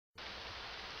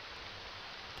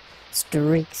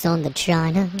Streaks on the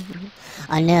china,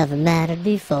 I never mattered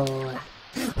before.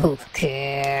 Who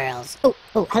cares? Oh,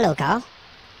 hello, Carl.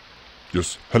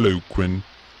 Yes, hello, Quinn.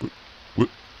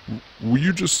 Were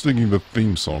you just singing the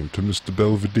theme song to Mr.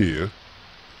 Belvedere?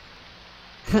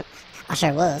 I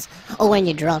sure was. Oh, when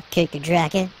you drop-kicked your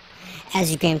jacket,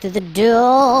 as you came through the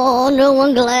door, no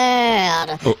one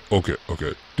glared. Oh, okay.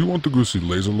 Do you want to go see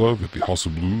Laser Love at the House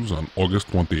of Blues on August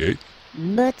 28th?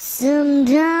 But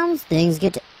sometimes things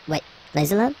get to... Wait,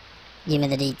 Laser Love? Give me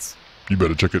the deets. You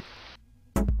better check it.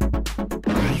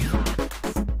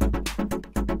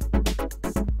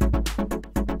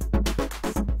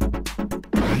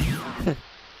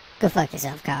 Go fuck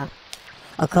yourself, Carl.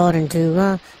 According to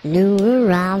a new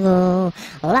arrival,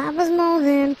 life is more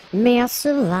than mere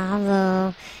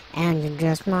survival, and you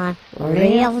just might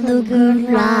live the good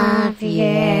life,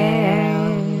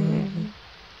 yeah.